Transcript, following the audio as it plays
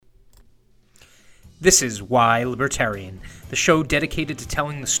This is Why Libertarian, the show dedicated to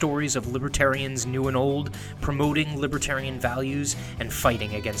telling the stories of libertarians new and old, promoting libertarian values, and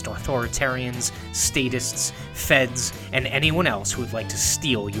fighting against authoritarians, statists, feds, and anyone else who would like to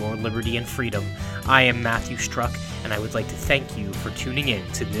steal your liberty and freedom. I am Matthew Struck, and I would like to thank you for tuning in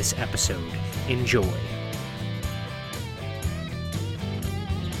to this episode. Enjoy.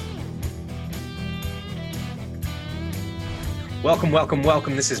 Welcome.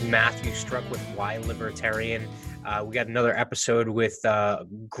 This is Matthew Struck with Why Libertarian. We got another episode with a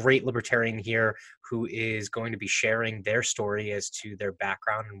great libertarian here who is going to be sharing their story as to their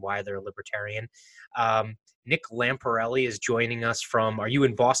background and why they're a libertarian. Nick Lamparelli is joining us from, are you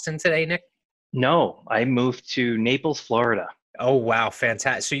in Boston today, Nick? No, I moved to Naples, Florida. Oh, wow.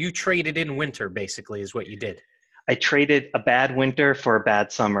 Fantastic. So you traded in winter, basically, is what you did. I traded a bad winter for a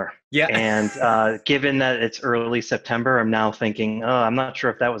bad summer. Yeah. And given that it's early September, I'm now thinking, I'm not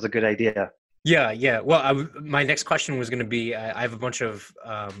sure if that was a good idea. Yeah. Well, my next question was going to be, I have a bunch of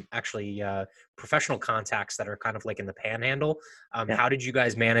professional contacts that are kind of like in the panhandle. How did you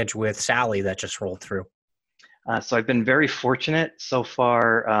guys manage with Sally that just rolled through? So I've been very fortunate so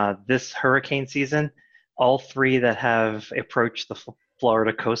far this hurricane season. All three that have approached the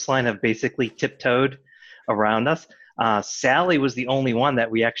Florida coastline have basically tiptoed around us. Sally was the only one that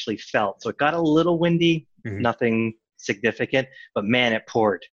we actually felt. So it got a little windy, nothing significant, but man, it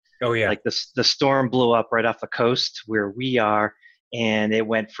poured. Oh yeah. Like the storm blew up right off the coast where we are, and it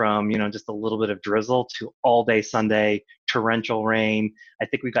went from, just a little bit of drizzle to all day Sunday, torrential rain. I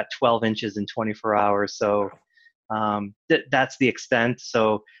think we got 12 inches in 24 hours. So that's the extent.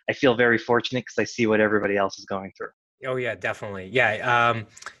 So I feel very fortunate because I see what everybody else is going through. Oh yeah, definitely. Yeah.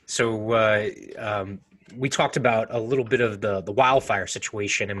 We talked about a little bit of the wildfire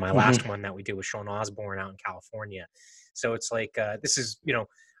situation in my last one that we did with Sean Osborne out in California. So it's like this is a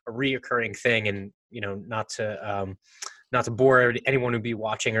reoccurring thing, and not to bore anyone who'd be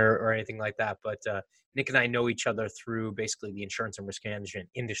watching or anything like that, but Nick and I know each other through basically the insurance and risk management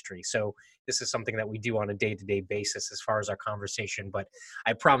industry. So this is something that we do on a day-to-day basis as far as our conversation. But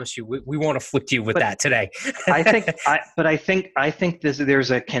I promise you, we won't afflict you with that today. I think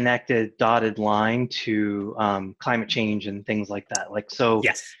there's a connected dotted line to climate change and things like that.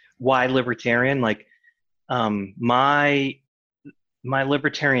 Yes. Why libertarian? My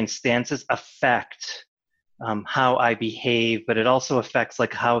libertarian stances affect how I behave, but it also affects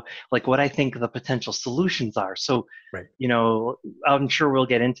what I think the potential solutions are. So, right. I'm sure we'll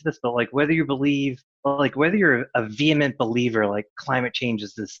get into this, but whether you believe, whether you're a vehement believer, climate change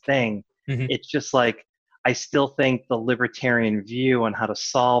is this thing, it's just I still think the libertarian view on how to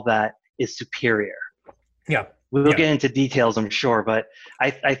solve that is superior. Yeah. We'll get into details, I'm sure, but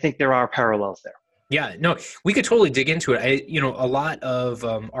I think there are parallels there. Yeah, no, we could totally dig into it. A lot of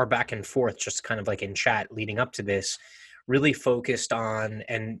our back and forth, just kind of like in chat leading up to this, really focused on,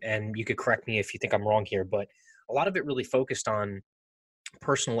 and you could correct me if you think I'm wrong here, but a lot of it really focused on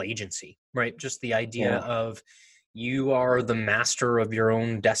personal agency, right? Just the idea of you are the master of your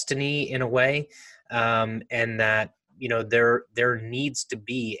own destiny in a way, and that there needs to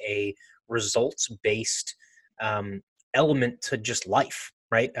be a results-based element to just life.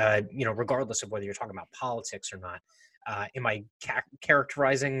 Right. Regardless of whether you're talking about politics or not. Am I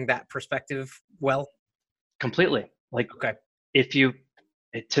characterizing that perspective well? Completely. Okay.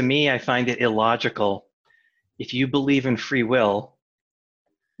 To me, I find it illogical. If you believe in free will,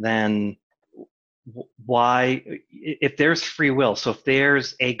 then why, if there's free will, so if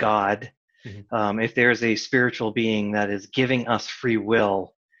there's a God, if there's a spiritual being that is giving us free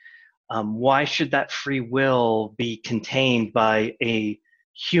will, why should that free will be contained by a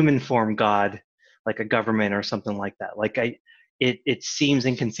human form God, like a government or something like that? It seems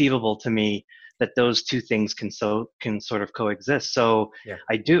inconceivable to me that those two things can sort of coexist. So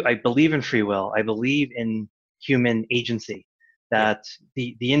I believe in free will. I believe in human agency, that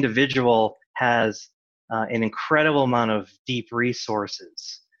the individual has an incredible amount of deep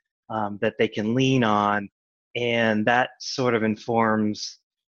resources that they can lean on, and that sort of informs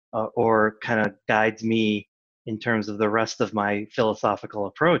or kind of guides me in terms of the rest of my philosophical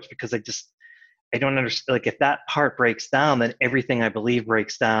approach, because I don't understand, if that part breaks down, then everything I believe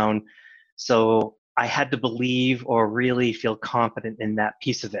breaks down. So I had to believe or really feel confident in that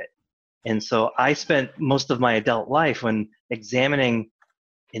piece of it. And so I spent most of my adult life when examining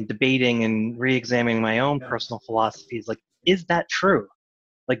and debating and re-examining my own personal philosophies, is that true?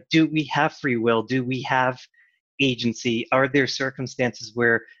 Do we have free will? Do we have agency? Are there circumstances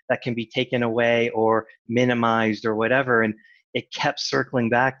where that can be taken away or minimized or whatever? And it kept circling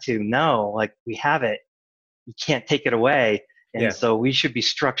back to, no, we have it. You can't take it away. And so we should be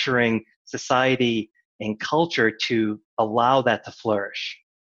structuring society and culture to allow that to flourish.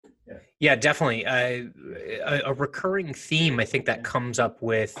 Yeah, definitely. A recurring theme, I think, that comes up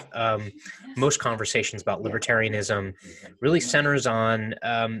with most conversations about libertarianism really centers on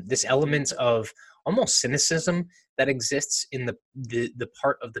this element of almost cynicism that exists in the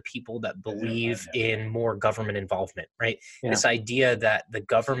part of the people that believe in more government involvement, right? Yeah. This idea that the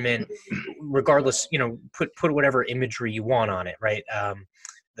government, regardless, put whatever imagery you want on it, right?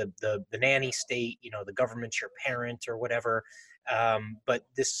 The nanny state, the government's your parent or whatever. But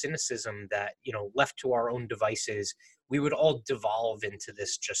this cynicism that, left to our own devices, we would all devolve into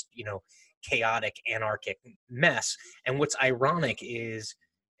this just, chaotic, anarchic mess. And what's ironic is,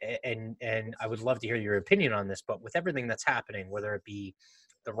 and I would love to hear your opinion on this, but with everything that's happening, whether it be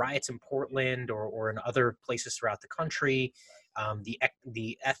the riots in Portland or in other places throughout the country,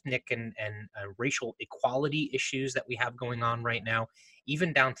 the ethnic and racial equality issues that we have going on right now,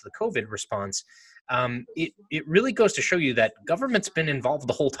 even down to the COVID response, it really goes to show you that government's been involved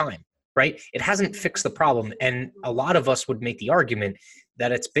the whole time, right? It hasn't fixed the problem. And a lot of us would make the argument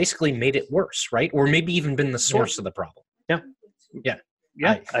that it's basically made it worse, right? Or maybe even been the source of the problem. Yeah. Yeah.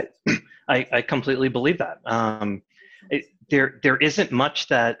 Yeah. I completely believe that. There isn't much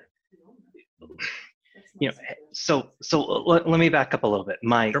that, so let me back up a little bit.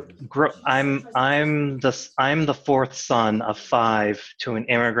 I'm the fourth son of 5 to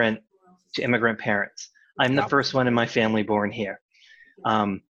immigrant parents. I'm the first one in my family born here.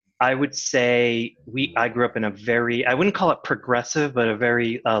 I would say I grew up in a I wouldn't call it progressive, but a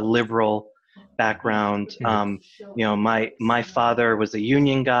very liberal background. My father was a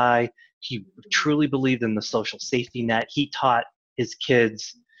union guy. He truly believed in the social safety net. He taught his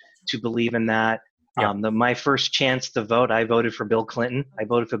kids to believe in that. My first chance to vote, I voted for Bill Clinton. I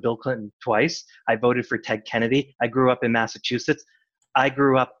voted for Bill Clinton twice. I voted for Ted Kennedy. I grew up in Massachusetts. I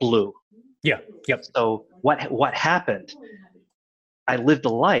grew up blue. Yeah. Yep. So what happened? I lived a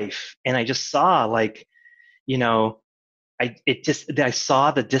life, and I just saw I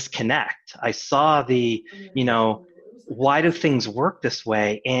saw the disconnect. I saw the, why do things work this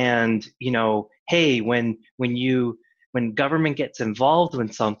way? And, hey, when government gets involved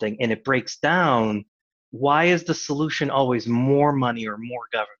in something and it breaks down, why is the solution always more money or more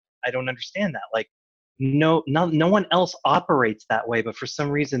government? I don't understand that. Like, no one else operates that way, but for some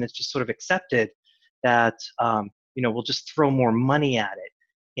reason it's just sort of accepted that, we'll just throw more money at it.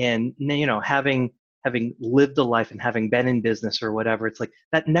 And, having lived a life and having been in business or whatever, it's like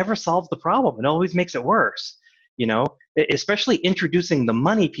that never solves the problem. It always makes it worse, especially introducing the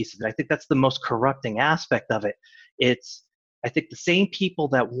money piece of it. I think that's the most corrupting aspect of it. I think the same people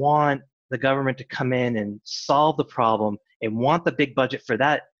that want the government to come in and solve the problem and want the big budget for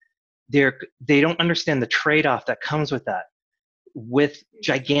that, they don't understand the trade-off that comes with that. With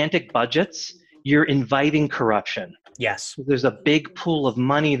gigantic budgets, you're inviting corruption. Yes. There's a big pool of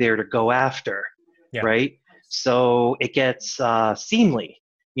money there to go after, right? So it gets seamly,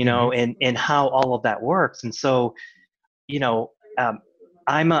 and how all of that works. And so,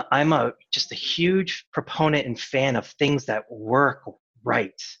 I'm just a huge proponent and fan of things that work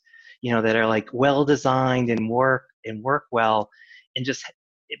right, that are like well designed and work well, and just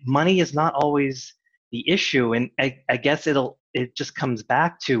money is not always the issue. And I guess it just comes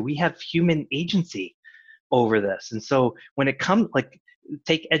back to, we have human agency over this. And so when it comes,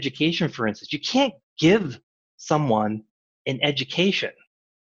 take education, for instance, you can't give someone an education.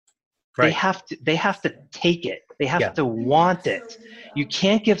 Right. They have to take it. They have to want it. You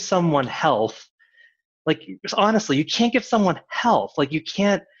can't give someone health. Honestly, you can't give someone health. You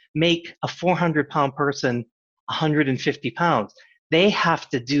can't make a 400-pound person 150 pounds. They have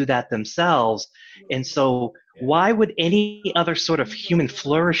to do that themselves. And so why would any other sort of human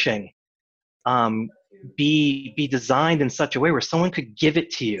flourishing be designed in such a way where someone could give it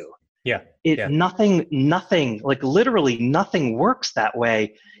to you? Nothing, literally nothing works that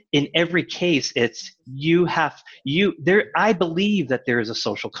way. In every case, it's I believe that there is a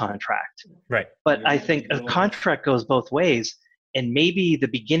social contract. Right. But I think a contract goes both ways. And maybe the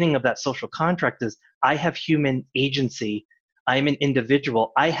beginning of that social contract is, I have human agency. I'm an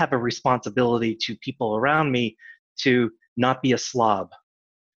individual. I have a responsibility to people around me to not be a slob,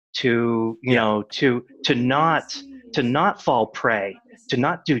 to not fall prey, to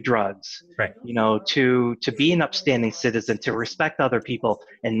not do drugs, right? To be an upstanding citizen, to respect other people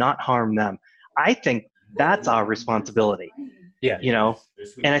and not harm them. I think that's our responsibility. Yeah.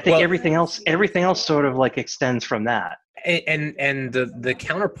 And I think everything else sort of extends from that. And the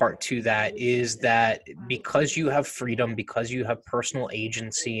counterpart to that is that because you have freedom, because you have personal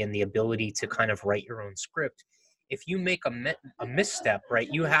agency and the ability to kind of write your own script, if you make a misstep, right,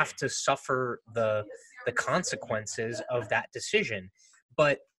 you have to suffer the consequences of that decision.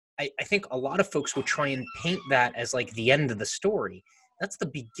 But I think a lot of folks will try and paint that as like the end of the story. That's the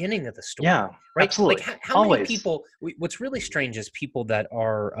beginning of the story, Yeah, right? Like absolutely. how many Always. people, what's really strange is people that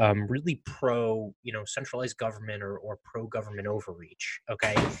are really pro, centralized government or pro government overreach.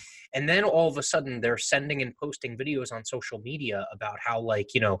 Okay. And then all of a sudden they're sending and posting videos on social media about how,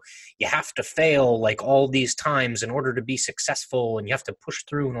 like, you have to fail like all these times in order to be successful, and you have to push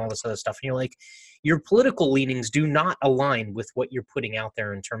through and all this other stuff. And you're like, your political leanings do not align with what you're putting out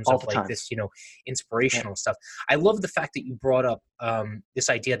there in terms All of the like time. this, Yeah. inspirational stuff. I love the fact that you brought up this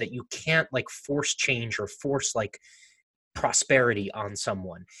idea that you can't like force change or force like prosperity on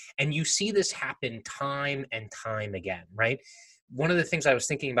someone. And you see this happen time and time again, right? One of the things I was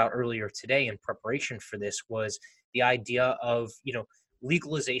thinking about earlier today in preparation for this was the idea of,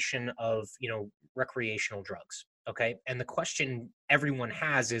 legalization of, recreational drugs. Okay. And the question everyone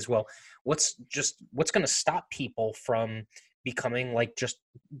has is, well, what's going to stop people from becoming like just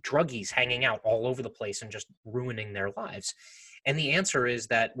druggies hanging out all over the place and just ruining their lives? And the answer is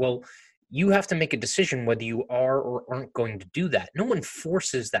that, well, you have to make a decision whether you are or aren't going to do that. No one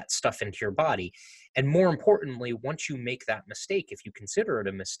forces that stuff into your body. And more importantly, once you make that mistake, if you consider it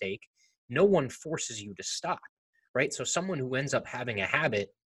a mistake, no one forces you to stop, right? So someone who ends up having a habit,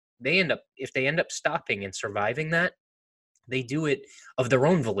 if they end up stopping and surviving that, they do it of their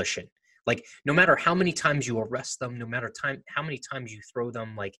own volition. Like, no matter how many times you arrest them, no matter how many times you throw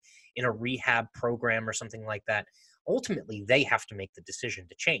them like in a rehab program or something like that, ultimately they have to make the decision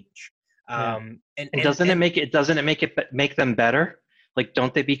to change. Yeah. And And and and doesn't it make them better? Like,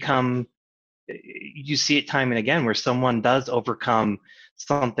 don't they become, you see it time and again where someone does overcome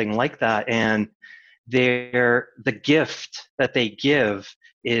something like that, and the gift that they give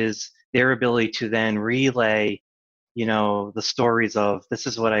is their ability to then relay, the stories of, this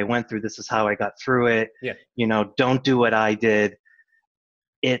is what I went through, this is how I got through it, yeah, don't do what I did.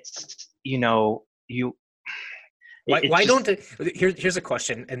 It's, you, it why don't just, they, here's a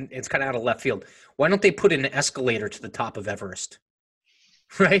question, and it's kind of out of left field. Why don't they put an escalator to the top of Everest?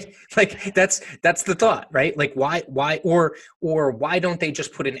 Right, like that's the thought, right? Like, why why don't they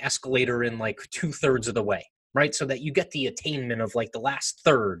just put an escalator in like 2/3 of the way, right, so that you get the attainment of like the last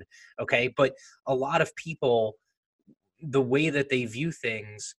third? Okay, but a lot of people, the way that they view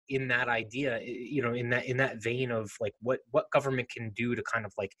things in that idea, in that vein of like what government can do to kind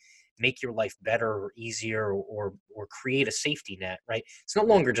of like make your life better or easier, or create a safety net, right? It's no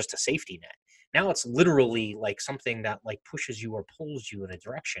longer just a safety net. Now it's literally like something that like pushes you or pulls you in a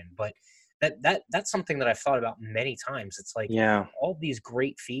direction. But that's something that I've thought about many times. It's like yeah. all these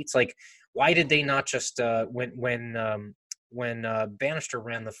great feats, like why did they not just when Bannister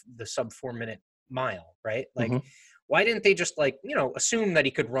ran the sub 4 minute mile, right? Like, Hmm. why didn't they just like, assume that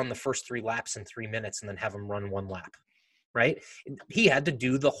he could run the first 3 laps in 3 minutes and then have him run 1 lap, right? He had to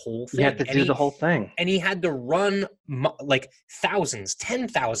do the whole You have thing, to do the whole thing. and he had to run like thousands,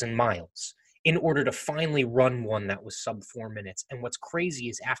 10,000 miles in order to finally run one that was sub 4 minutes. And what's crazy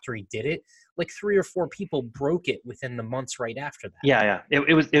is after he did it, like 3 or 4 people broke it within the months right after that. Yeah, yeah.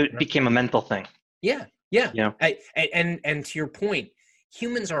 It became a mental thing. Yeah, yeah. You know? And to your point,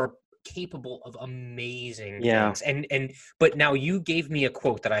 humans are capable of amazing Yeah. things. But now you gave me a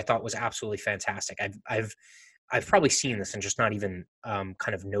quote that I thought was absolutely fantastic. I've probably seen this and just not even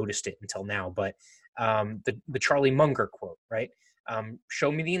kind of noticed it until now. But the Charlie Munger quote, right?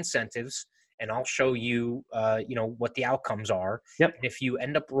 Show me the incentives, and I'll show you, what the outcomes are. Yep. And if you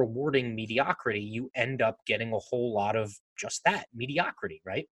end up rewarding mediocrity, you end up getting a whole lot of just that mediocrity,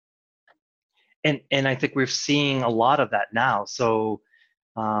 right? And I think we're seeing a lot of that now. So,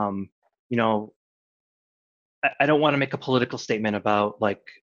 um, you know, I don't want to make a political statement about like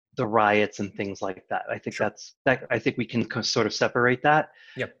the riots and things like that. I think Sure. I think we can sort of separate that.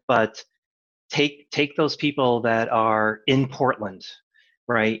 Yep. But take those people that are in Portland,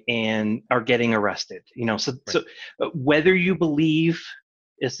 right, and are getting arrested. Right. Whether you believe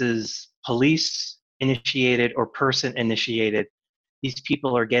this is police initiated or person initiated, these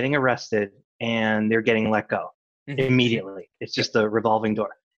people are getting arrested and they're getting let go Hmm. Hmm. immediately. It's Yep. just a revolving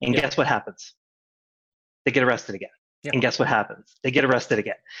door. And Yep. guess what happens? They get arrested again. Yep. And guess what happens? They get arrested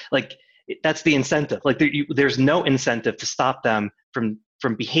again. Like, that's the incentive. Like, there's no incentive to stop them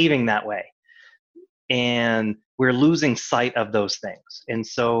from behaving that way, and we're losing sight of those things. And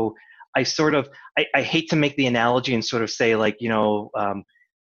so I hate to make the analogy and sort of say like,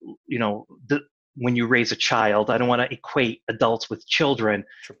 when you raise a child, I don't want to equate adults with children,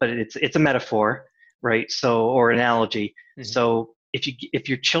 Sure. but it's a metaphor, right? So, or analogy. Hmm. So if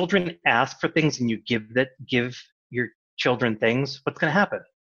your children ask for things and you give your children things, what's going to happen?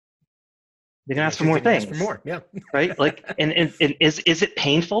 They're going to ask for She's more gonna ask for things, more. Yeah. right? Like, and is it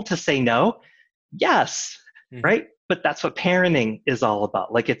painful to say no? Yes, Mhm. right? But that's what parenting is all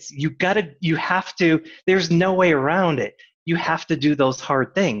about. Like, you have to, there's no way around it. You have to do those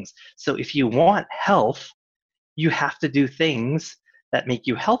hard things. So if you want health, you have to do things that make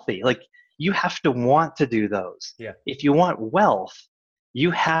you healthy. Like, you have to want to do those. Yeah. If you want wealth,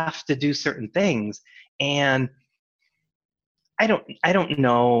 you have to do certain things. And I don't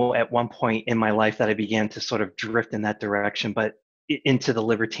know at one point in my life that I began to sort of drift in that direction, but into the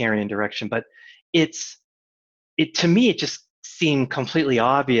libertarian direction. But to me, it just seemed completely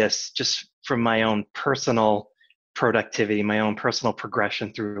obvious just from my own personal productivity, my own personal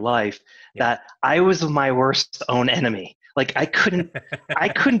progression through life, Yeah. that I was my worst own enemy. Like, I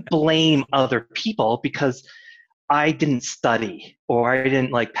couldn't blame other people because I didn't study, or I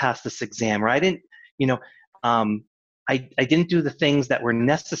didn't like pass this exam, or I didn't, you know, um, I didn't do the things that were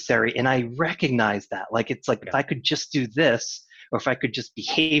necessary. And I recognized that. Like, it's like, if Yeah. I could just do this, or if I could just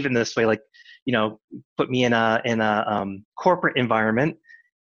behave in this way, like, you know, put me in a corporate environment,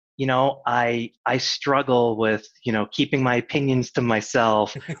 I struggle with, keeping my opinions to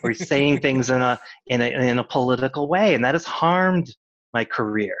myself, or saying things in a political way, and that has harmed my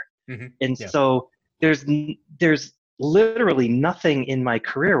career. And Yeah. so there's literally nothing in my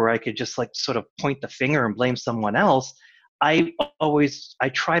career where I could just like sort of point the finger and blame someone else. I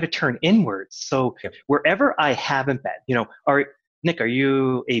try to turn inwards. So Yeah. wherever I haven't been, Nick, are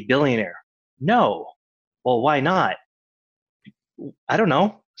you a billionaire? No. Well, why not? I don't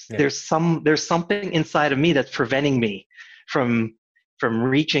know. Yeah. There's something inside of me that's preventing me from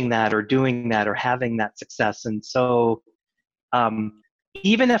reaching that, or doing that, or having that success. And so,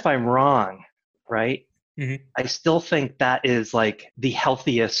 even if I'm wrong, right, Mhm. I still think that is like the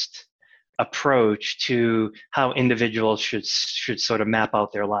healthiest approach to how individuals should sort of map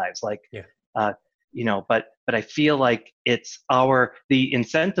out their lives. Like, Yeah. uh, but I feel like the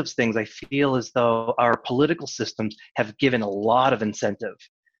incentives things. I feel as though our political systems have given a lot of incentive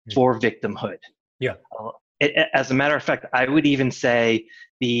Mhm. for victimhood. Yeah. As a matter of fact, I would even say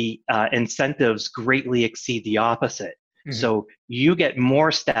the incentives greatly exceed the opposite. Mhm. So you get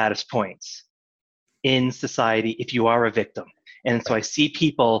more status points in society if you are a victim. And so Right. I see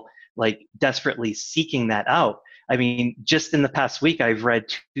people like desperately seeking that out. I mean, just in the past week, I've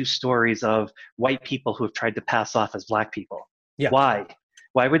read 2 stories of white people who have tried to pass off as black people. Yeah. Why?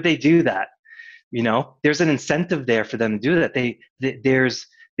 Why would they do that? There's an incentive there for them to do that.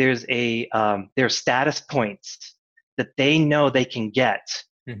 There's status points that they know they can get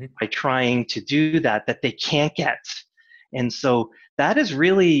Mhm. by trying to do that they can't get. And so that is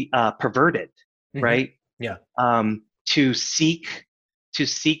really perverted, Mhm. right? Yeah. To seek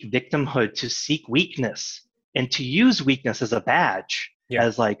victimhood, to seek weakness, and to use weakness as a badge, Yeah.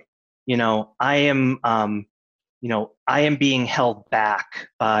 as like, I am, I am being held back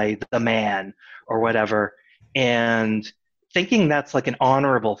by the man, or Right. whatever, and thinking that's like an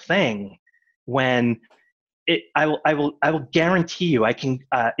honorable thing, when I will guarantee you, I can,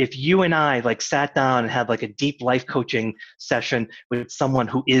 if you and I like sat down and had like a deep life coaching session with someone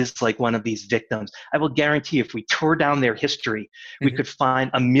who is like one of these victims, I will guarantee if we tore down their history, we Mhm. could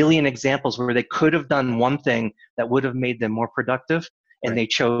find a million examples where they could have done one thing that would have made them more productive, and Right. they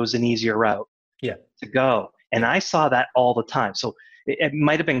chose an easier route Yeah. to go. And Yeah. I saw that all the time. So it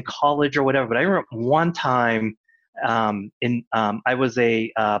might have been college or whatever, but I remember one time, I was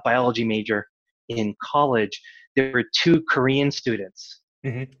a biology major in college. There were 2 Korean students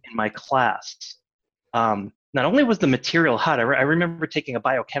Mhm. in my class. Not only was the material hard, I remember taking a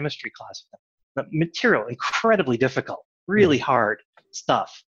biochemistry class with them. The material, incredibly difficult, really Mhm. hard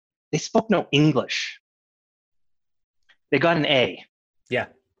stuff. They spoke no English. They got an A. Yeah.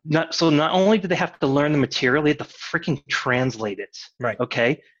 Not only did they have to learn the material, they had to freaking translate it. Right.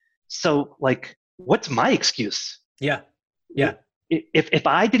 Okay. So like, what's my excuse? Yeah. Yeah. If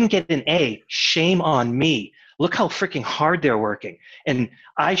I didn't get an A, shame on me. Look how freaking hard they're working. And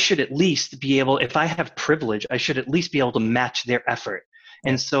I should at least be able, if I have privilege, I should at least be able to match their effort.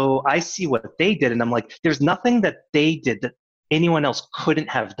 Yeah. And so I see what they did, and I'm like, there's nothing that they did that anyone else couldn't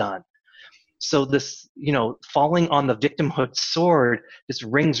have done. So this, falling on the victimhood sword just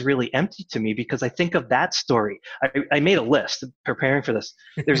rings really empty to me, because I think of that story. I made a list preparing for this.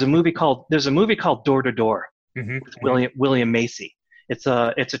 There's a movie called Door to Door Mhm. with Mhm. William Macy. It's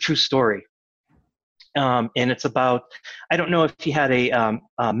a true story, and it's about, I don't know if he had a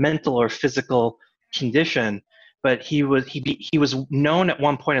mental or physical condition, but he was known at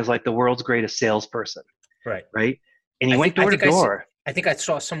one point as like the world's greatest salesperson, Right. right? And he I went think I door to think I see door. I think I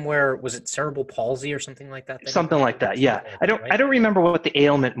saw somewhere, was it cerebral palsy or something like that that he Something like had? that. Yeah. Something like I that, don't right? I don't remember what the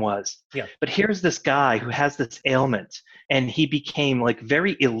ailment was. Yeah. But here's this guy who has this ailment, and he became like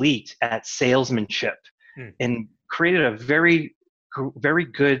very elite at salesmanship Mm, and created a very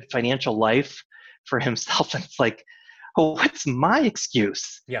good financial life for himself. And it's like, well, what's my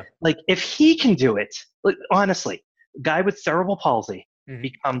excuse? yeah. Like, if he can do it, like, honestly, guy with cerebral palsy Hmm.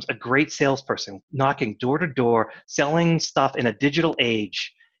 becomes a great salesperson, knocking door to door, selling stuff in a digital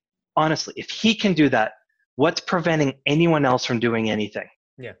age. Honestly, if he can do that, what's preventing anyone else from doing anything?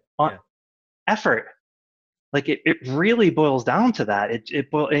 Yeah. Uh, Yeah. Effort. Like, it really boils down to that.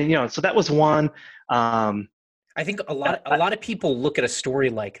 And so that was one. Um, I think a I, lot a lot of people look at a story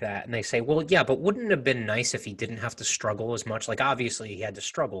like that and they say, "Well, yeah, but wouldn't it have been nice if he didn't have to struggle as much?" Like obviously he had to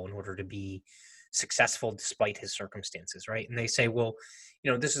struggle in order to be successful despite his circumstances, right? And they say, "Well,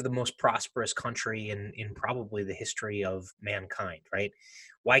 this is the most prosperous country in probably the history of mankind, right?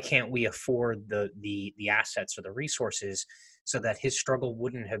 Why can't we afford the assets or the resources so that his struggle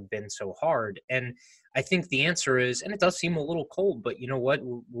wouldn't have been so hard?" And I think the answer is, and it does seem a little cold, but you know what?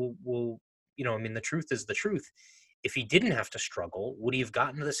 I mean, the truth is the truth. If he didn't have to struggle, would he have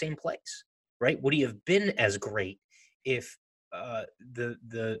gotten to the same place? Right? Would he have been as great if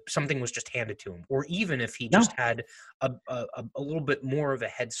the something was just handed to him, or even if he no, just had a little bit more of a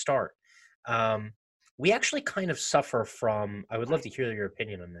head start? Um, we actually kind of suffer from. I would love to hear your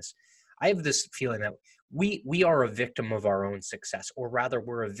opinion on this. I have this feeling that we are a victim of our own success, or rather,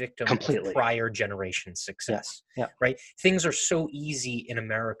 we're a victim of completely. prior generation Yeah, success. yeah, Right? Things are so easy in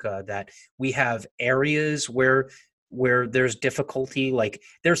America that we have areas where there's difficulty, like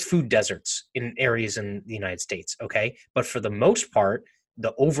there's food deserts in areas in the United States, okay? But for the most part,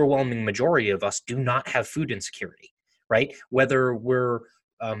 the overwhelming majority of us do not have food insecurity, right? Whether we're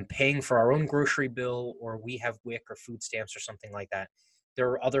paying for our own grocery bill or we have WIC or food stamps or something like that. There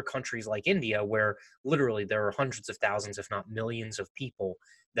are other countries like India where literally there are hundreds of thousands, if not millions, of people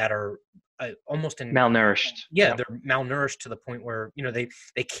that are almost in, malnourished. yeah, Yeah, they're malnourished to the point where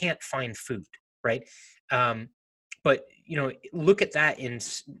they can't find food, right? um, but look at that in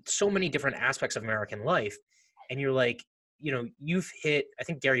so many different aspects of American life, and you're like, you've hit, I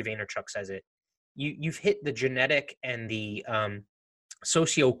think Gary Vaynerchuk says it, you've hit the genetic and the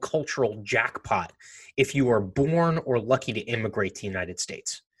socio-cultural jackpot if you are born or lucky to immigrate to the United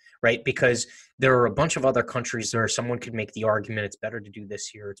States, right? Because there are a bunch of other countries where someone could make the argument it's better to do this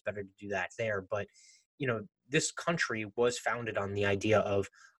here, it's better to do that there, but this country was founded on the idea of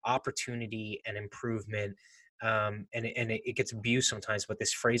opportunity and improvement, and it gets abused sometimes, but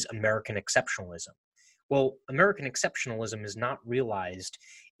this phrase American exceptionalism. Well, American exceptionalism is not realized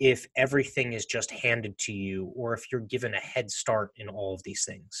if everything is just handed to you or if you're given a head start in all of these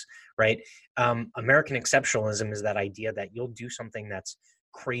things, right? American exceptionalism is that idea that you'll do something that's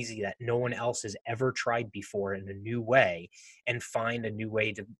crazy that no one else has ever tried before in a new way and find a new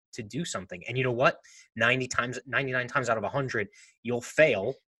way to do something. And you know what? 99 times out of 100, you'll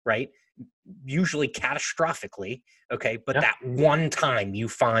fail, right? Usually catastrophically, okay, but yeah. that one time you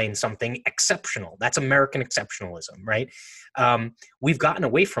find something exceptional. That's American exceptionalism, right? We've gotten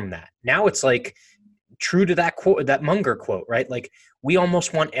away from that. Now it's like true to that quote, that Munger quote, right? Like we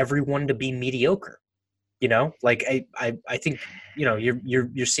almost want everyone to be mediocre. Like I think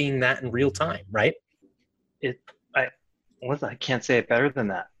you're seeing that in real time, right? It. I. Listen, I can't say it better than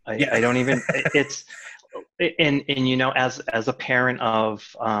that. Yeah. I don't even. It's. And as a parent of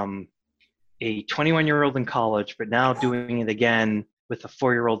a 21-year-old in college, but now doing it again with a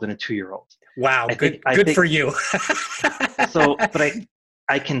 4-year-old and a 2-year-old. Wow. I think. I Good think for you. so. But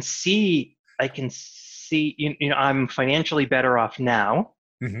I can see. I can see. I'm financially better off now,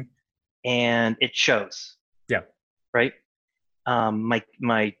 Hmm. and it shows. Yeah. Right.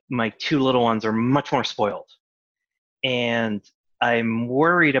 My two little ones are much more spoiled, and I'm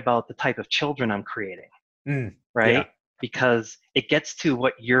worried about the type of children I'm creating. Mm, yeah. Right, because it gets to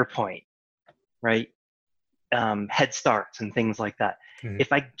what your point, right? Head starts and things like that. Mhm.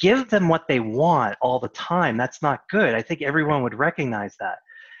 If I give them what they want all the time, that's not good. I think everyone would recognize that.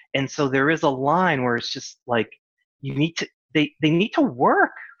 And so there is a line where it's just like you need to they need to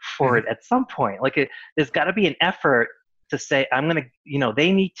work for Mhm. it at some point. Like there's got to be an effort to say I'm gonna.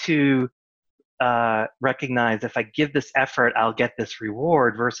 They need to recognize if I give this effort, I'll get this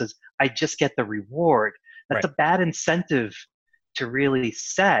reward versus I just get the reward. That's Right. a bad incentive to really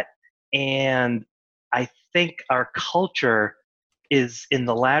set. And I think our culture is in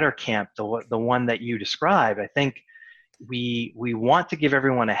the latter camp, the one that you described. I think we want to give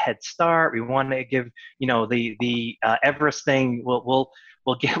everyone a head start. We want to give, the Everest thing. We'll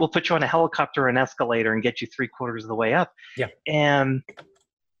put you on a helicopter or an escalator and get you 3/4 of the way up. Yeah. And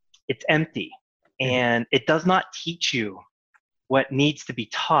it's empty, Mhm. and it does not teach you what needs to be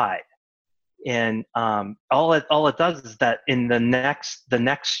taught. And all it does is that in the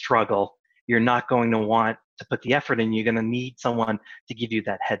next struggle, you're not going to want to put the effort in. You're going to need someone to give you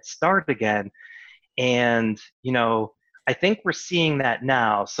that head start again. And I think we're seeing that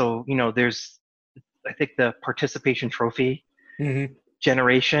now. So there's, I think, the participation trophy Mhm.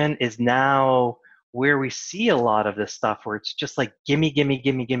 generation is now where we see a lot of this stuff, where it's just like gimme, gimme,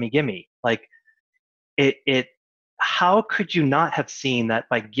 gimme, gimme, gimme. Like it how could you not have seen that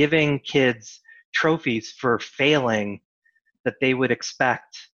by giving kids trophies for failing, that they would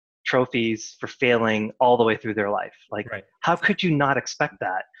expect trophies for failing all the way through their life? Like, Right. how could you not expect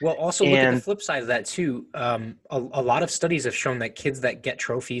that? Well, also look at the And flip side of that too. A lot of studies have shown that kids that get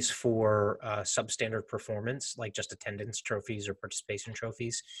trophies for substandard performance, like just attendance trophies or participation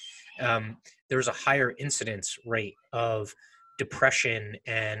trophies, um, there's a higher incidence rate of depression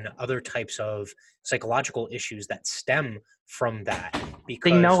and other types of psychological issues that stem from that. they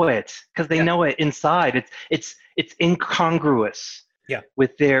Because, know it because they yeah, know it inside. It's incongruous yeah,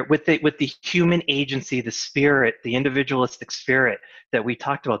 with the human agency, the spirit, the individualistic spirit that we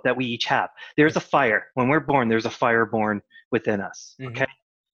talked about, that we each have. yeah, There's a fire when we're born. There's a fire born within us. hmm, Okay.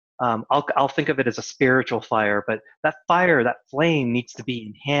 I'll think of it as a spiritual fire, but that fire, that flame, needs to be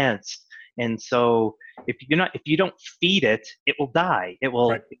enhanced. And so, if you don't feed it, it will die.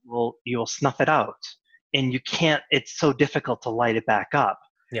 right, You will snuff it out, and you can't. It's so difficult to light it back up,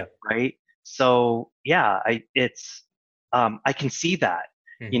 yeah, right? So yeah, I can see that,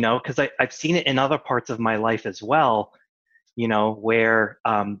 hmm, because I've seen it in other parts of my life as well, where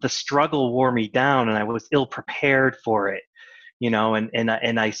the struggle wore me down and I was ill prepared for it,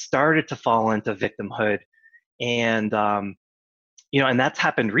 and I started to fall into victimhood. And and that's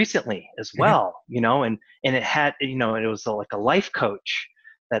happened recently as hmm, well, and it was like a life coach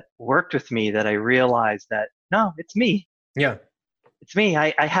that worked with me, that I realized that no, yeah, it's me.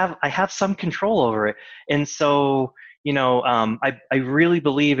 I have some control over it. And so I really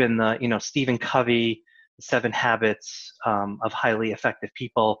believe in the Stephen Covey, the 7 Habits of Highly Effective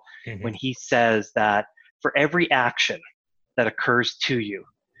People, hmm, when he says that for every action that occurs to you,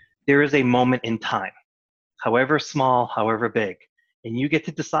 there is a moment in time, however small, however big, and you get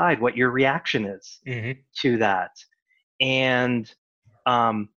to decide what your reaction is hmm, to that. And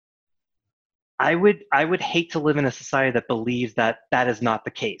um, I would hate to live in a society that believes that that is not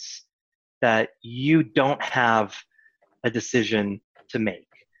the case, that you don't have a decision to make,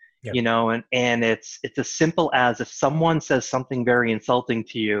 yeah, and it's as simple as, if someone says something very insulting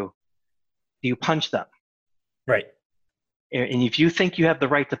to you, do you punch them? right, And if you think you have the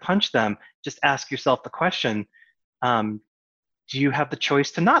right to punch them, just ask yourself the question, um, do you have the choice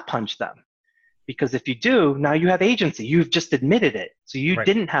to not punch them? Because if you do, now you have agency. You've just admitted it. So you right,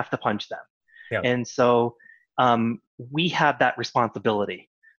 didn't have to punch them. yeah, And so we have that responsibility.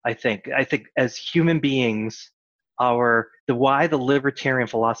 I think as human beings, the why the libertarian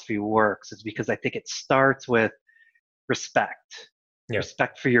philosophy works is because I think it starts with respect. yeah,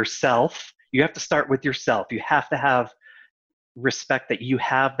 Respect for yourself. You have to start with yourself. You have to have respect that you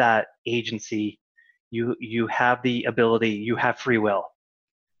have that agency. You have the ability. You have free will,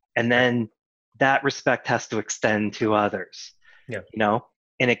 and right, then that respect has to extend to others. yeah, you know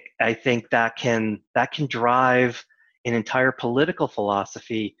I think that can drive an entire political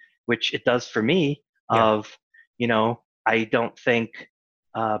philosophy, which it does for me. yeah, Of I don't think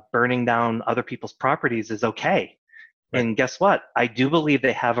burning down other people's properties is okay. right, And guess what? I do believe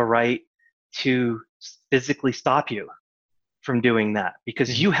they have a right to physically stop you from doing that, because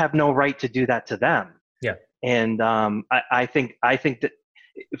hmm, you have no right to do that to them. yeah, And I think that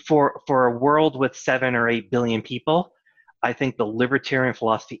for a world with 7 or 8 billion people, I think the libertarian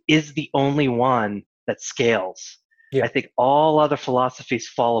philosophy is the only one that scales. yeah, I think all other philosophies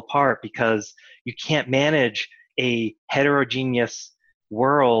fall apart because you can't manage a heterogeneous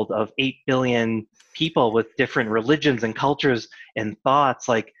world of 8 billion people with different religions and cultures and thoughts.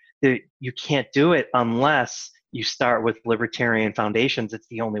 Like, you can't do it unless you start with libertarian foundations. It's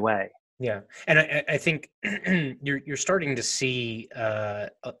the only way. yeah. And I think you're starting to see a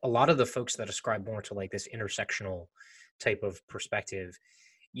lot of the folks that ascribe more to like this intersectional type of perspective.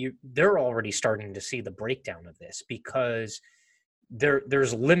 They're already starting to see the breakdown of this, because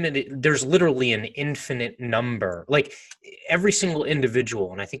there's literally an infinite number, like every single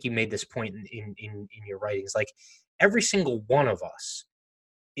individual. And I think you made this point in your writings, like every single one of us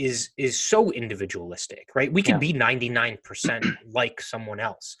is so individualistic, right? We can Yeah. be 99% like someone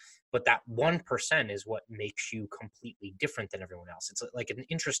else, but that 1% is what makes you completely different than everyone else. It's like an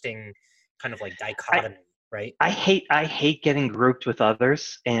interesting kind of like I, dichotomy, right? I hate getting grouped with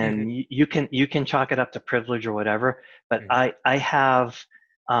others, Hmm. and you can chalk it up to privilege or whatever. But Hmm. I have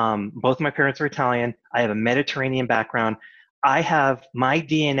both my parents are Italian. I have a Mediterranean background. I have my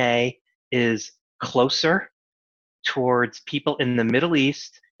DNA is closer towards people in the Middle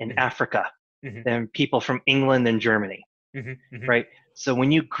East and Hmm. Africa Hmm. than people from England and Germany, Hmm. Hmm. right? So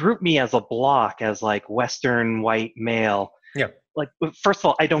when you group me as a block as like Western white male, Yeah. like first of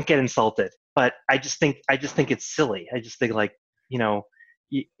all, I don't get insulted, but I just think it's silly. I just think like, you know,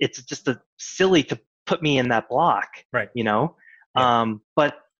 it's just a silly to put me in that block, Right. you know. Yeah.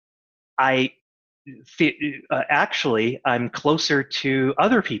 But I actually I'm closer to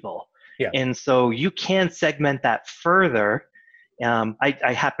other people, Yeah. and so you can segment that further.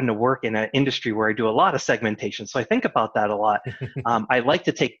 I happen to work in an industry where I do a lot of segmentation, so I think about that a lot. I like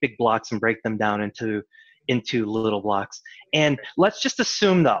to take big blocks and break them down into little blocks. And let's just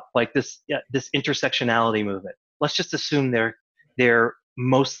assume though, like this intersectionality movement, let's just assume they're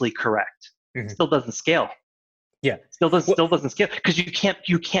mostly correct. Hmm. Still doesn't scale. Yeah. Well, Still doesn't scale because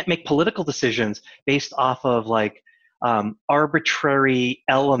you can't make political decisions based off of like arbitrary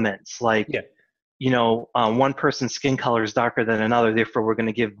elements like yeah. one person's skin color is darker than another, therefore we're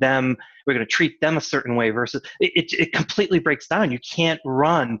going to treat them a certain way versus it completely breaks down. You can't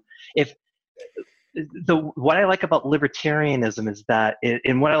run if what I like about libertarianism is that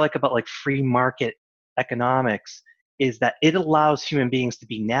and what I like about like free market economics is that it allows human beings to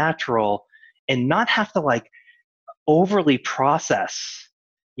be natural and not have to like overly process,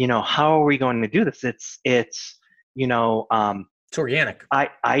 how are we going to do this. It's you know it's organic.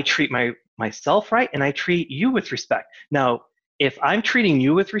 I treat myself right, and I treat you with respect. Now, if I'm treating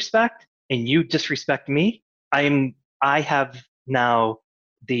you with respect and you disrespect me, I have now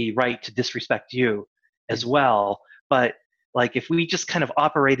the right to disrespect you as Mhm. well. But like if we just kind of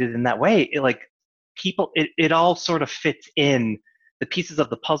operated in that way, it all sort of fits in. The pieces of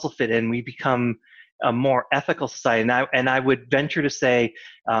the puzzle fit in. We become a more ethical society. And I would venture to say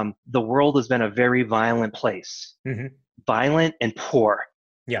the world has been a very violent place, Mhm. violent and poor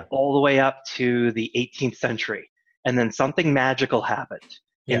Yeah. all the way up to the 18th century. And then something magical happened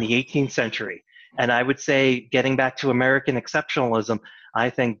in Yeah. the 18th century. And I would say, getting back to American exceptionalism, I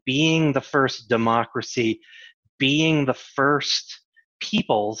think being the first democracy, being the first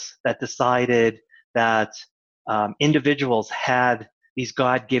peoples that decided that individuals had these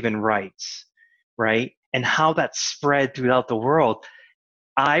God given rights, right? And how that spread throughout the world.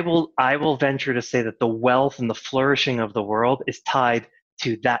 I will venture to say that the wealth and the flourishing of the world is tied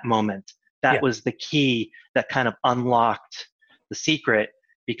to that moment. That Yeah. was the key that kind of unlocked the secret,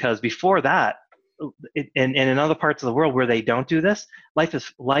 because before that, and in other parts of the world where they don't do this,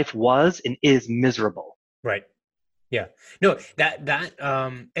 life was and is miserable. Right. Yeah. No,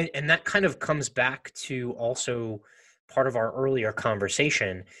 and that kind of comes back to also part of our earlier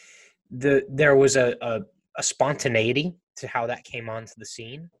conversation. There was a spontaneity to how that came onto the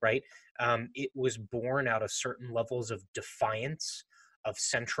scene, right? It was born out of certain levels of defiance of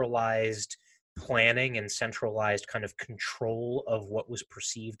centralized planning and centralized kind of control of what was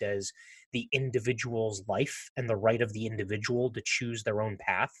perceived as the individual's life and the right of the individual to choose their own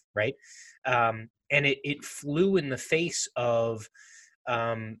path, right? And it flew in the face of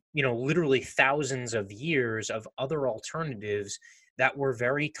literally thousands of years of other alternatives that were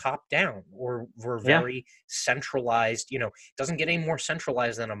very top down or were Yeah, very centralized. It doesn't get any more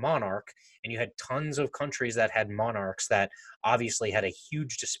centralized than a monarch. And you had tons of countries that had monarchs that obviously had a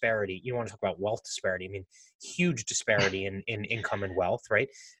huge disparity. You want to talk about wealth disparity? I mean, huge disparity in income and wealth, right?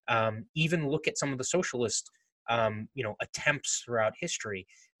 Even look at some of the socialist attempts throughout history.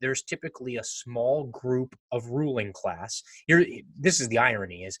 There's typically a small group of ruling class. Here, this is the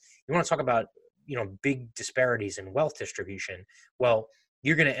irony: is you want to talk about big disparities in wealth distribution. Well,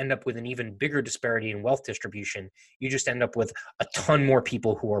 you're going to end up with an even bigger disparity in wealth distribution. You just end up with a ton more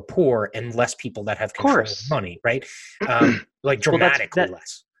people who are poor and less people that have of control of course. money, right? Like Well, dramatically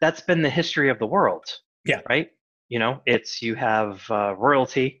less. that's been the history of the world, Yeah. right? It's you have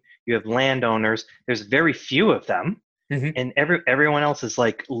royalty, you have landowners. There's very few of them, Hmm. and everyone else is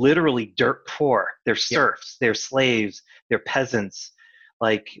like literally dirt poor. They're Yeah. serfs, they're slaves, they're peasants.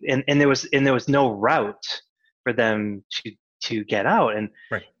 Like, and there was no route for them to get out. And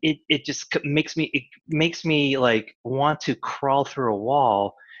Right. it just makes me like want to crawl through a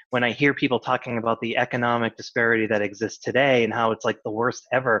wall when I hear people talking about the economic disparity that exists today and how it's like the worst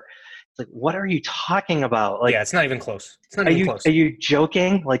ever. It's like, what are you talking about? Like, Yeah, it's not even close. It's not are even you close. are you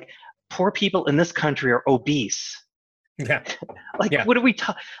joking? Like, poor people in this country are obese. Yeah. Like, Yeah. what are we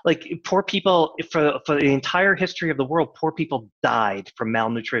like? Poor people, for the entire history of the world, poor people died from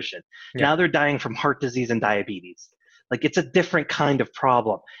malnutrition. Yeah. Now they're dying from heart disease and diabetes. Like, it's a different kind of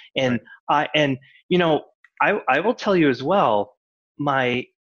problem. And Right. and you know, I will tell you as well. My,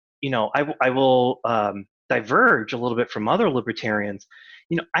 I will diverge a little bit from other libertarians.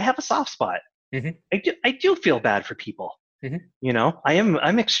 I have a soft spot. Hmm. I do feel bad for people. Hmm.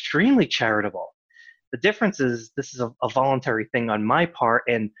 I'm extremely charitable. The difference is this is a voluntary thing on my part,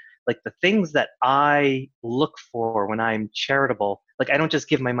 and like the things that I look for when I'm charitable, like I don't just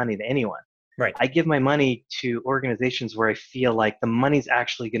give my money to anyone. Right. I give my money to organizations where I feel like the money's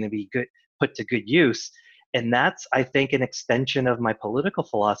actually going to be good, put to good use. And that's, I think, an extension of my political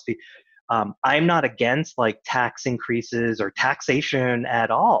philosophy. I'm not against like tax increases or taxation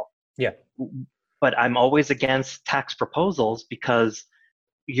at all, Yeah. but I'm always against tax proposals because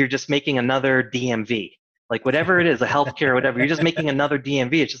you're just making another DMV. Like whatever it is, a healthcare, whatever, you're just making another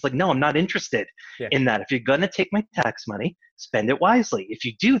DMV. It's just like, no, I'm not interested Yeah. in that. If you're going to take my tax money, spend it wisely. If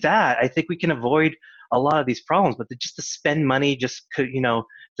you do that, I think we can avoid a lot of these problems. But just to spend money, to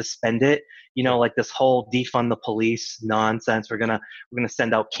spend it, Yeah. like this whole defund the police nonsense. We're gonna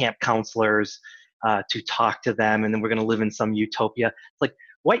send out camp counselors to talk to them, and then we're gonna live in some utopia. It's like,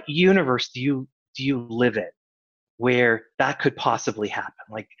 what universe do you live in where that could possibly happen?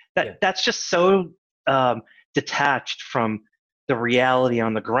 Like Yeah. that's just so detached from the reality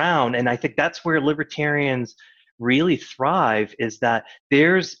on the ground. And I think that's where libertarians really thrive, is that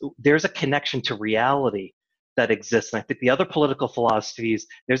there's a connection to reality that exists. And I think the other political philosophies,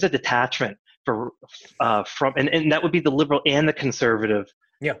 there's a detachment from, and that would be the liberal and the conservative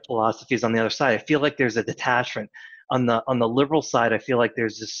Yeah. philosophies on the other side. I feel like there's a detachment on the liberal side. I feel like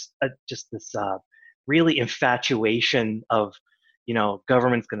there's just this really infatuation of,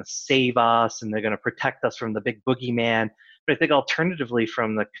 government's going to save us and they're going to protect us from the big boogeyman. But I think alternatively,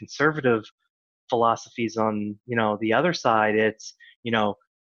 from the conservative philosophies on, the other side, it's,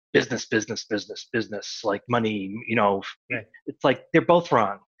 business, business, business, business, like money. Right. It's like they're both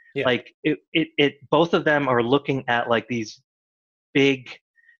wrong. Yeah. Like both of them are looking at like these big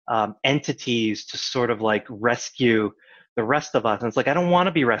entities to sort of like rescue the rest of us. And it's like, I don't want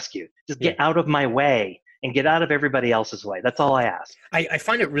to be rescued. Just Yeah. get out of my way and get out of everybody else's way. That's all I ask. I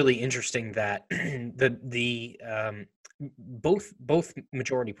find it really interesting that the both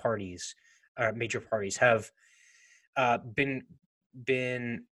majority parties, major parties, have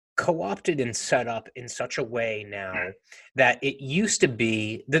been co-opted and set up in such a way now that it used to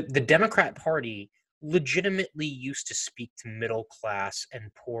be the Democrat Party legitimately used to speak to middle class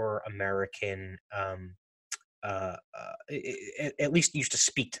and poor American, at least used to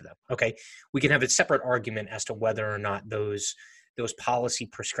speak to them. Okay, we can have a separate argument as to whether or not those policy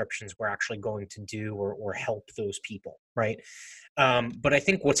prescriptions were actually going to do or help those people, right? But I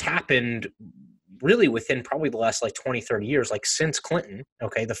think what's happened really within probably the last like 20, 30 years, like since Clinton,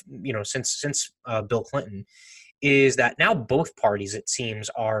 okay, since Bill Clinton, is that now both parties, it seems,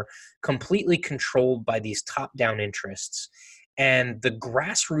 are completely controlled by these top-down interests, and the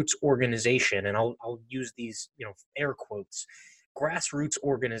grassroots organization, and I'll use these, air quotes, grassroots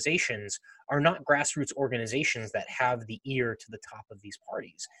organizations are not grassroots organizations that have the ear to the top of these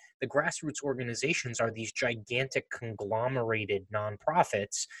parties. The grassroots organizations are these gigantic conglomerated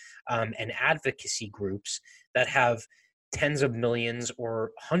nonprofits, and advocacy groups that have tens of millions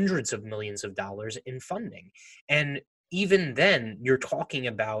or hundreds of millions of dollars in funding. And even then, you're talking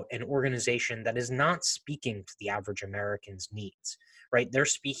about an organization that is not speaking to the average American's needs, right? They're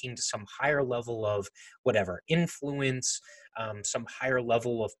speaking to some higher level of whatever influence, some higher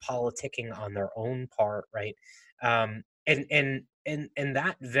level of politicking on their own part, right? And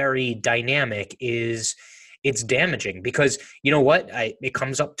that very dynamic is, it's damaging because you know what? It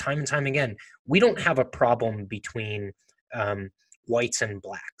comes up time and time again. We don't have a problem between whites and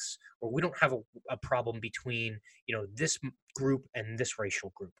blacks, or we don't have a problem between this group and this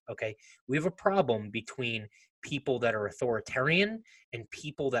racial group. Okay, we have a problem between people that are authoritarian and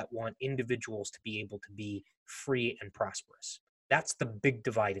people that want individuals to be able to be free and prosperous. That's the big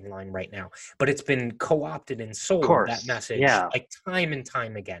dividing line right now. But it's been co-opted and Of sold, that course. message, Yeah. like time and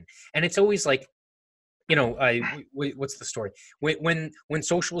time again. And it's always like, what's the story? When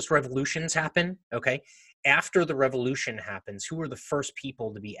socialist revolutions happen, okay, after the revolution happens, who are the first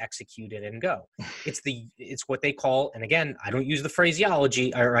people to be executed and go? It's what they call, and again, I don't use the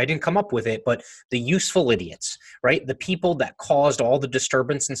phraseology, or I didn't come up with it, but the useful idiots, right? The people that caused all the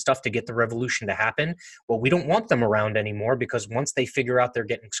disturbance and stuff to get the revolution to happen. Well, we don't want them around anymore, because once they figure out they're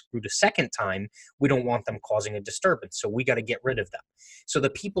getting screwed a second time, we don't want them causing a disturbance. So we got to get rid of them. So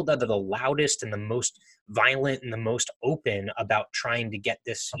the people that are the loudest and the most violent and the most open about trying to get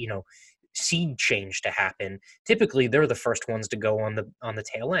this, seed change to happen, typically they're the first ones to go on the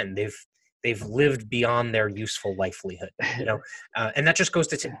tail end. They've lived beyond their useful livelihood, and that just goes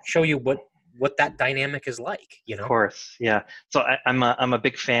to show you what that dynamic is like. Of course, yeah. So I'm a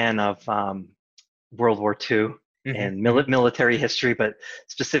big fan of World War II and military history, but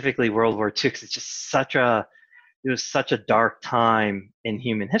specifically World War II, because it's just it was such a dark time in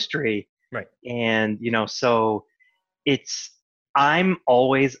human history, right? And so I'm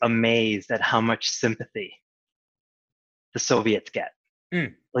always amazed at how much sympathy the Soviets get.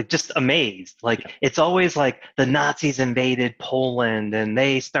 Like, just amazed. Like, it's always like the Nazis invaded Poland and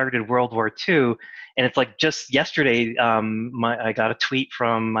they started World War II. And it's like, just yesterday, I got a tweet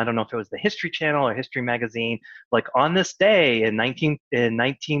from, I don't know if it was the History Channel or History Magazine, like, on this day in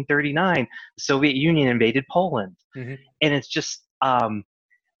 1939, the Soviet Union invaded Poland. And it's just,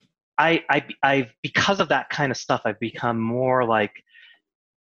 I've because of that kind of stuff, I've become more like,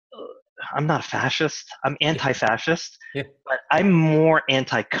 I'm not a fascist. I'm anti-fascist, but I'm more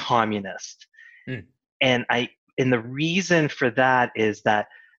anti-communist. And the reason for that is that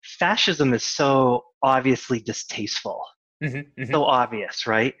fascism is so obviously distasteful, so obvious,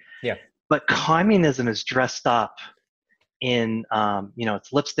 right? Yeah. But communism is dressed up in,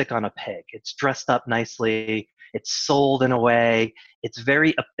 it's lipstick on a pig. It's dressed up nicely. It's sold in a way. It's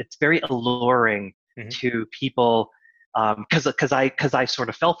very alluring to people, because I sort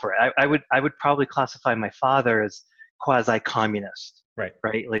of fell for it. I would probably classify my father as quasi-communist, right?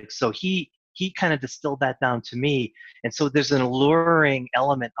 Like, so he kind of distilled that down to me, and so there's an alluring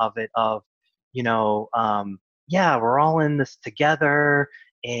element of it of, yeah, we're all in this together,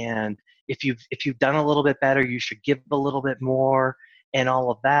 and if you've done a little bit better, you should give a little bit more, and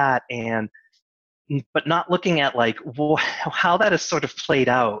all of that, but not looking at like how that is sort of played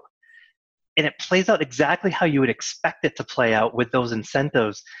out. And it plays out exactly how you would expect it to play out with those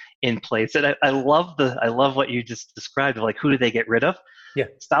incentives in place. And I love what you just described of, like, who do they get rid of? Yeah.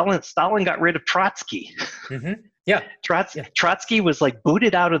 Stalin got rid of Trotsky. Yeah. Trotsky was like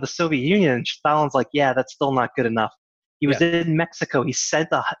booted out of the Soviet Union, and Stalin's like, yeah, that's still not good enough. He was in Mexico. He sent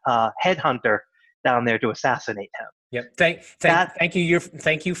a headhunter down there to assassinate him. Yep.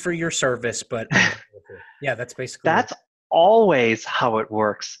 Thank you for your service, but yeah, that's basically always how it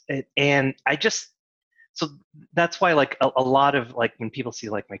works. And so that's why, like, a lot of, like, when people see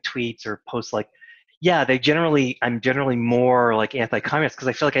like my tweets or posts, like, yeah, I'm generally more like anti-communist, because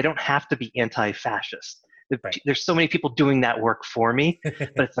I feel like I don't have to be anti-fascist. Right. There's so many people doing that work for me,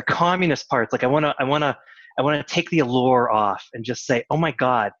 but it's the communist part. It's like, I want to take the allure off and just say, oh my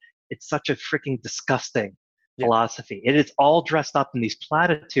God, it's such a freaking disgusting philosophy. It is all dressed up in these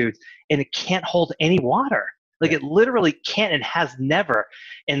platitudes, and it can't hold any water. Like, it literally can't and has never.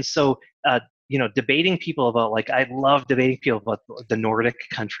 And so, debating people about, like, I love debating people about the Nordic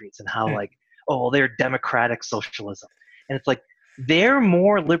countries and how, like, oh, well, they're democratic socialism. And it's like, they're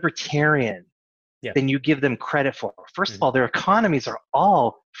more libertarian than you give them credit for. First of all, their economies are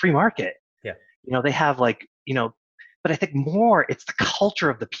all free market. Yeah. They have, like, but I think more, it's the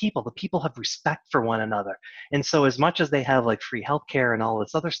culture of the people. The people have respect for one another. And so, as much as they have, like, free healthcare and all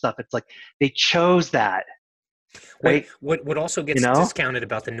this other stuff, it's like they chose that. Right? What also gets discounted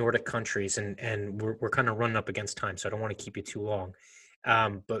about the Nordic countries, and we're kind of running up against time, so I don't want to keep you too long.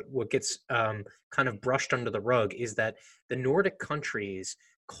 But what gets kind of brushed under the rug is that the Nordic countries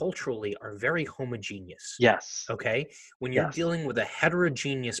culturally are very homogeneous. Yes. Okay. When you're dealing with a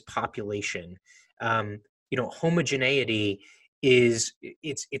heterogeneous population, homogeneity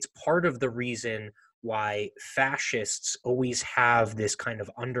it's part of the reason why fascists always have this kind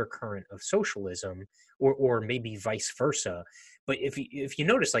of undercurrent of socialism, or maybe vice versa. But if you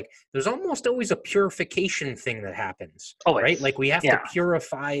notice, like, there's almost always a purification thing that happens, right? Like, we have to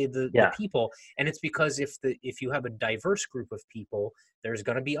purify the people, and it's because if you have a diverse group of people, there's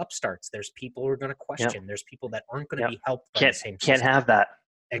going to be upstarts. There's people who are going to question. There's people that aren't going to be helped by the same system. Can't have that.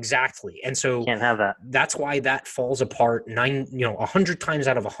 Exactly. And so can't have that. That's why that falls apart 100 times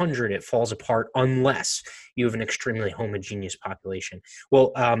out of 100, it falls apart unless you have an extremely homogeneous population.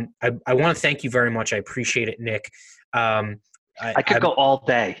 Well, I want to thank you very much. I appreciate it, Nick. I could go all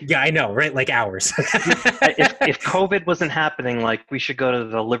day. Yeah, I know, right? Like hours. If COVID wasn't happening, like we should go to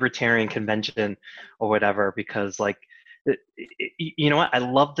the libertarian convention or whatever, because like, you know what? I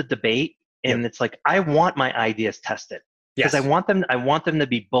love the debate, and it's like I want my ideas tested because Yes. I want them to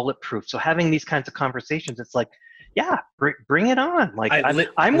be bulletproof. So having these kinds of conversations, it's like, yeah, bring it on. Like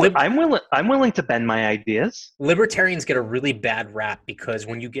I'm willing to bend my ideas. Libertarians get a really bad rap because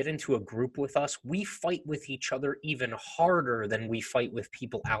when you get into a group with us, we fight with each other even harder than we fight with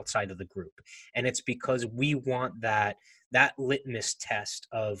people outside of the group. And it's because we want that litmus test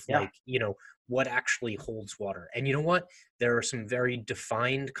of like, you know, what actually holds water. And you know what? There are some very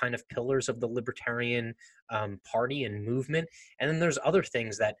defined kind of pillars of the libertarian party and movement. And then there's other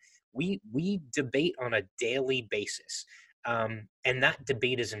things that we debate on a daily basis. And that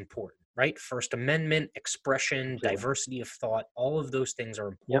debate is important. Right? First Amendment, expression, diversity of thought, all of those things are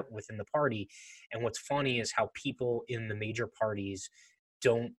important within the party. And what's funny is how people in the major parties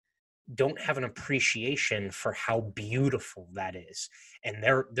don't have an appreciation for how beautiful that is. And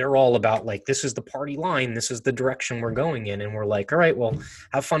they're all about like, this is the party line, this is the direction we're going in. And we're like, all right, well,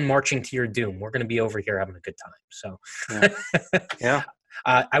 have fun marching to your doom. We're going to be over here having a good time. So yeah.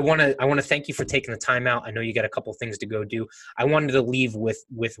 I want to thank you for taking the time out. I know you got a couple things to go do. I wanted to leave with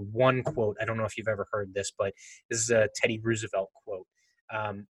one quote. I don't know if you've ever heard this, but this is a Teddy Roosevelt quote.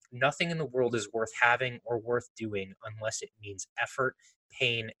 Nothing in the world is worth having or worth doing unless it means effort,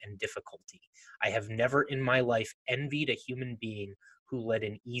 pain, and difficulty. I have never in my life envied a human being who led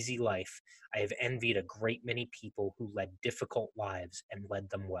an easy life. I have envied a great many people who led difficult lives and led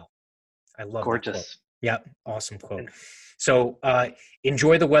them well. I love that quote. Yeah, awesome quote. So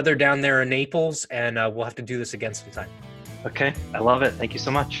enjoy the weather down there in Naples, and we'll have to do this again sometime. Okay, I love it. Thank you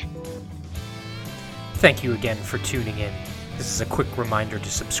so much. Thank you again for tuning in. This is a quick reminder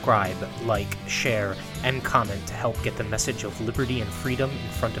to subscribe, like, share, and comment to help get the message of liberty and freedom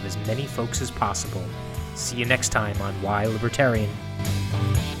in front of as many folks as possible. See you next time on Why Libertarian.